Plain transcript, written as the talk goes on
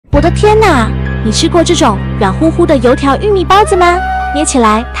我的天哪！你吃过这种软乎乎的油条玉米包子吗？捏起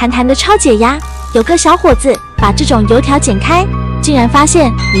来弹弹的，超解压。有个小伙子把这种油条剪开，竟然发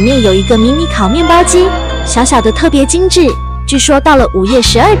现里面有一个迷你烤面包机，小小的特别精致。据说到了午夜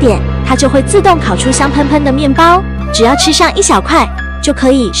12点，它就会自动烤出香喷喷的面包，只要吃上一小块，就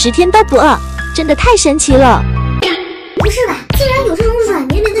可以10天都不饿，真的太神奇了！不是吧？竟然有这种软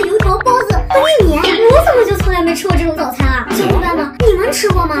绵绵的油条、包子和玉米，我怎么就从来没吃过这种早餐啊？小伙伴们，你们吃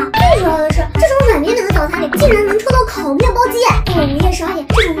过吗？最主要的是，这种软绵绵的早餐里竟然能抽到烤面包机！到了午夜12点，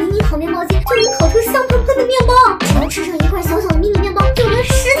这种迷你烤面包机就能烤出香喷喷的面包，只要吃上一块小小的迷你面包，就能10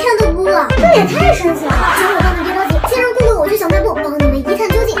天都不饿，这也太神奇了！小伙伴们别着急，先让顾客我去小卖部帮你们一探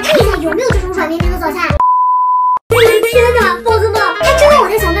究竟，看一下有没有这种软绵绵的早餐。我的天哪，宝子们，还真的我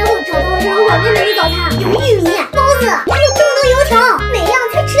在小卖部找到了这种软绵绵的早餐，有玉米、包子，还有这么多油条，每样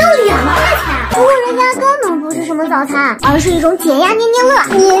才只要2块钱。不过人家根本不是什么早餐，而是一种解压捏捏乐，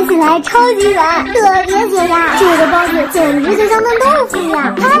捏起来超级软，特别解压。这个包子简直就像炖豆腐一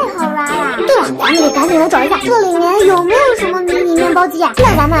样，太好拉了。对了，咱们得赶紧来找一下这里面有没有什么迷你面包机啊？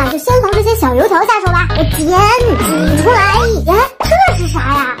那咱们就先从这些小油条下手吧。我挤出来，哎，这是啥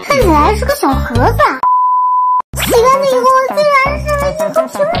呀？看起来是个小盒子。洗干净以后，竟然是一盒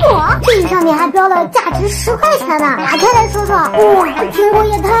苹果，这上面还标了价值10块钱呢。打开来说说，哇，这苹果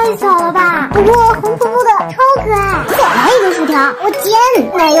也太小了吧！不过红扑扑的，超可爱。再来一个薯条，我煎，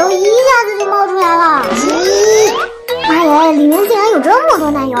奶油一下子就冒出来了。妈耶，里面竟然有这么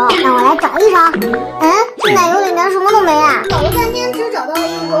多奶油，让我来找一找。这奶油里面什么都没啊！找了半天，只找到了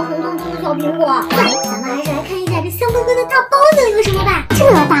一盒红彤彤的小苹果。咱们还是来看一下这香喷喷的大包子有什么吧。这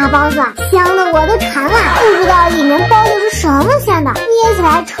大包子香的我都馋了，不知道里面包的是什么馅的，捏起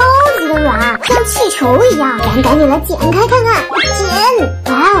来超级的软，像气球一样。咱赶紧来剪开看看。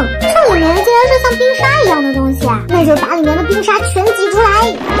剪，哇哦，这里面竟然是像冰沙一样的东西啊！那就把里面的冰沙全挤出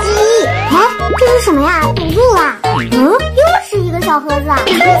来。挤，哎，这是什么呀？堵住了。又是一个小盒子，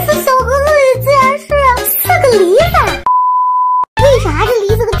这次小盒子里竟然是4个梨子。为啥这梨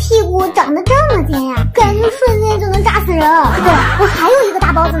子的屁股长得这么尖呀？感觉瞬间就能炸死人。对，我还有一个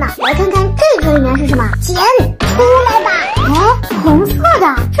大包子呢，来看看这个里面是什么。剪出来吧。哎，红色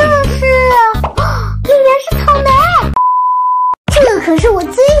的，这是，里面是草莓。这可是我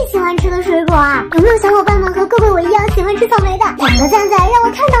最喜欢吃的水果啊！有没有小伙伴们和哥哥我一样喜欢吃草莓的？2个赞赞，让我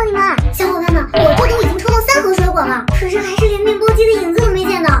看到你们！小伙伴们，我这都已经抽到3盒水果了，可是还是连面包机的影子都没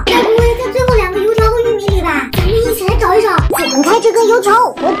见到。该不会在最后2个油条和玉米里吧？咱们一起来找一找。剪开这根油条，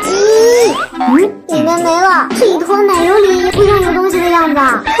我挤，里面没了，这一坨奶油里也不像有东西的样子。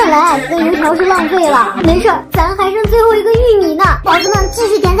看来这个油条是浪费了。没事，咱还剩最后一个玉米呢。宝子们继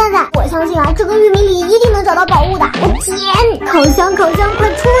续点赞赞，我相信啊，这个玉米里一定能找到宝物的。我剪，烤香，快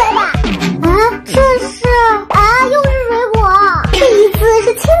出来吧！这是又是水果，这一次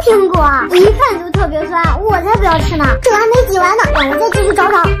是青苹果，一看就特别酸，我才不要吃呢。这还没挤完呢，让我再继续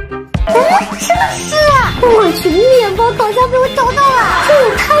找找。真是！我去，面包烤箱被我找到了，这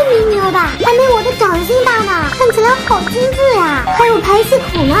也太迷你了吧，还没我的掌心大呢，看起来好精致呀，还有排气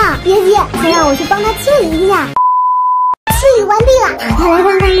孔呢。别急，先让我去帮它清理一下。清理完毕了，打开来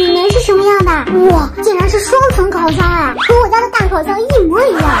看看里面是什么样的。哇，竟然是双层烤箱啊，和我家的大烤箱一模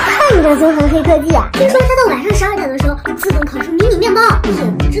一样，看着就很黑科技啊。听说它到晚上12点的时候会自动烤出迷你面包，也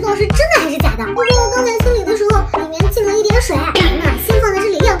不知道是真的还是假的。不过我刚才清理的时候，里面进了一点水，先放在这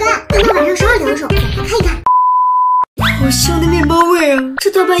里晾干，等到晚上12点的时候再来看一看。好香的面包味啊！这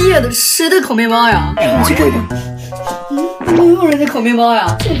大半夜的，谁在烤面包呀？我去看看。没有人在烤面包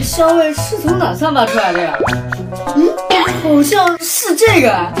呀？这个香味是从哪散发出来的呀？好像是这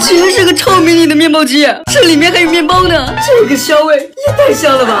个，竟然是个超迷你的面包机，这里面还有面包呢。这个香味也太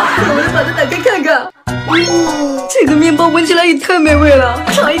香了吧！我来把它打开看看。这个面包闻起来也太美味了，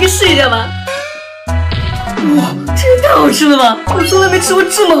尝一个试一下吧。哇，这也太好吃了吧！我从来没吃过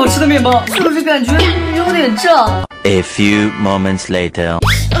这么好吃的面包，就是感觉有点胀。A few moments later.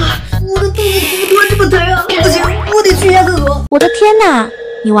 我的肚子怎么突然这么疼啊！不行，我得去一下厕所。我的天哪！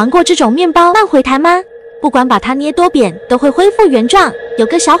你玩过这种面包慢回弹吗？不管把它捏多扁，都会恢复原状。有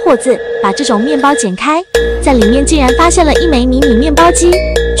个小伙子把这种面包剪开，在里面竟然发现了一枚迷你面包机。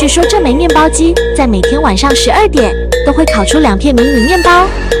据说这枚面包机在每天晚上12点都会烤出2片迷你面包，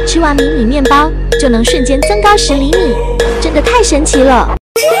吃完迷你面包就能瞬间增高10厘米，真的太神奇了！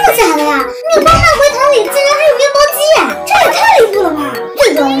真的假的呀？面包慢回弹里竟然还有面包机，这也太离谱了吧！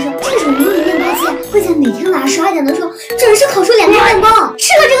最主要的是，这种迷你面包机会在每天晚上12点的时候准时烤出2片面包，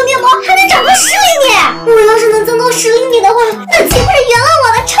吃了这个面包还能长高10厘米。我要是能增高10厘米的话，那岂不是圆了我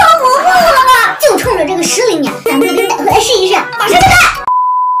的超模梦了吗？就冲着这个10厘米，咱们就给你带回来试一试，马上就来！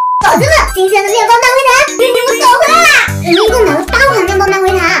宝子们，新鲜的面包慢回弹给你们搞回来啦！我们一共买了8款面包慢回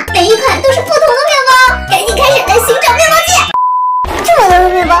弹，每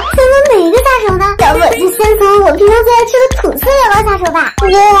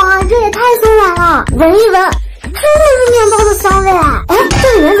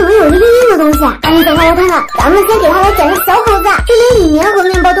边怎么有一个硬硬的东西啊？赶紧走过来看看。咱们先给它来剪个小口子，这连里面和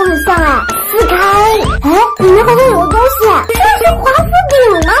面包都很像哎。撕开，哎，里面好像有个东西，这是华夫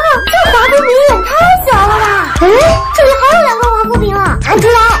饼吗？这华夫饼也太小了吧！哎，这里还有2个华夫饼啊，拿出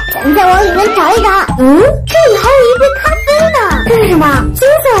来，咱再往里面找一找。这里还有一杯咖啡呢，这是什么？金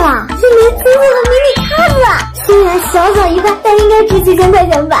色的，一枚金色的迷你叉子，虽然小小一块，但应该值几千块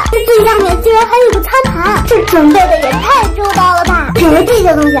钱吧。这最下面竟然还有个餐盘，这准备的也太周到了吧！有了这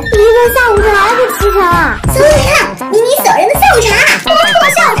些东西，一个下午就来个齐全啊！所以看，迷你小人的下午茶，光抽到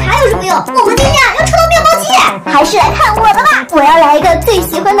下午茶有什么用？我们今天要抽到面包机，还是来看我的吧！我要来一个最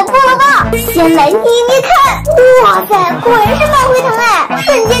喜欢的菠萝包，先来捏捏看。哇塞，果然是慢回腾哎，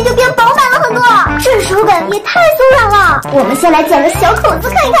瞬间就变饱满了很多，这手感也太松软了。我们先来剪个小口子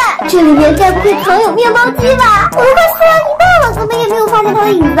看一看，这里面该不会藏有面包机吧？我都快撕完一半了，怎么也没有发现它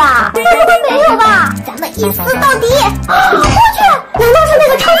的影子啊？该不会没有吧？咱们一撕到底。我去，难道是那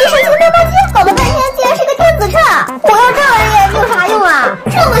个超级神奇的面包机？搞了半天竟然是个电子秤，我要这玩意儿有啥用啊？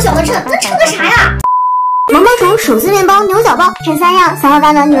这么小的秤能称个啥呀？毛毛虫、手撕面包、牛角包，这3样，小伙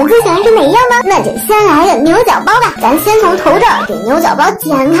伴们，你们最喜欢是哪一样呢？那就先来个牛角包吧。咱先从头这儿给牛角包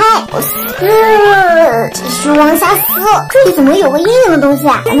剪开，我撕，继续往下撕。这里怎么有个硬硬的东西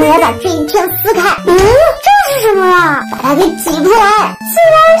啊？咱们来把这一片撕开。这是什么啊？把它给挤出来，竟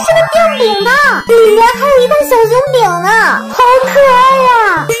然是个电饼呢，里面还有一块小熊饼呢，好可爱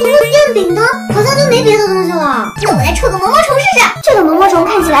呀！除了电饼呢，好像就没别的东西了。那我来抽个毛毛虫试试。这个毛毛虫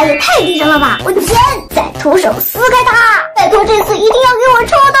看起来也太逼真了吧！我剪，再徒手撕开它，拜托这次一定要给我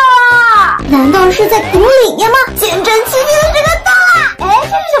抽到啊！难道是在饼里面吗？见证奇迹的时刻到了！哎，这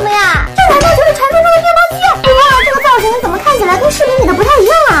是什么呀？这难道就是传说中的面包机？不过这个造型怎么看起来跟视频里的不太一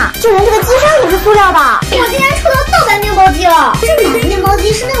样啊？就连这个机身也是塑料的。我竟然抽到盗版面包机了！正版的面包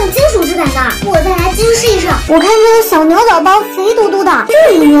机是那种金属质感的，我再来金试一试。我看这个小牛角包肥嘟嘟的，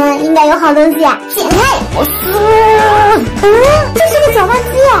这里面应该有好东西。剪开，我撕。这是个搅拌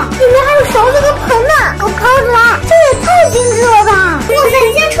机，里面还有勺子和盆呢，给我抛出来，这也太精致了吧！哇塞，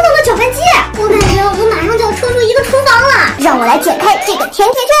你竟然抽到了搅拌机！我感觉我马上就要抽出一个厨房了。让我来剪开这个甜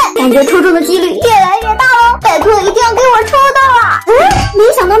甜圈，感觉抽中的几率越来越大喽！拜托，一定要给我抽到啊！没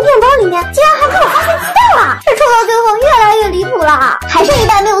想到面包里面竟然还给我发现鸡蛋了，这抽到最后越来越离谱了，还剩一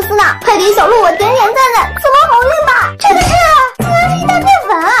袋没有撕呢，快给小鹿我点赞赞，祝我好运吧！这个是，竟然是一袋面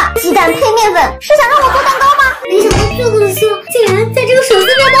粉，鸡蛋配面粉，是想让我做蛋糕吗？没想到最后的希望竟然在这个手撕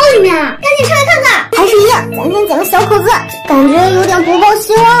面包里面，赶紧拆开看看。还是一样，咱先剪个小口子，感觉有点不抱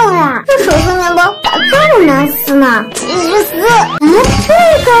希望了呀。这手撕面包咋这么难撕呢？继续撕。这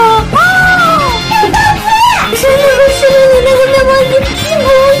个面包机，真的和视频里那个面包机一模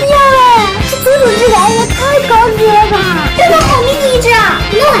一样哎！这金属质感也太高级了吧！真的好迷你一只啊！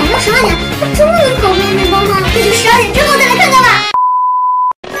等到晚上12点，它真的能烤出来面包吗？那就12点之后再来看看吧。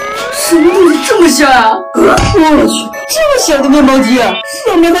什么东西这么小呀？我去，这么小的面包机啊，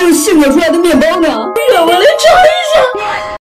上面还有现烤出来的面包呢，让我来尝一下。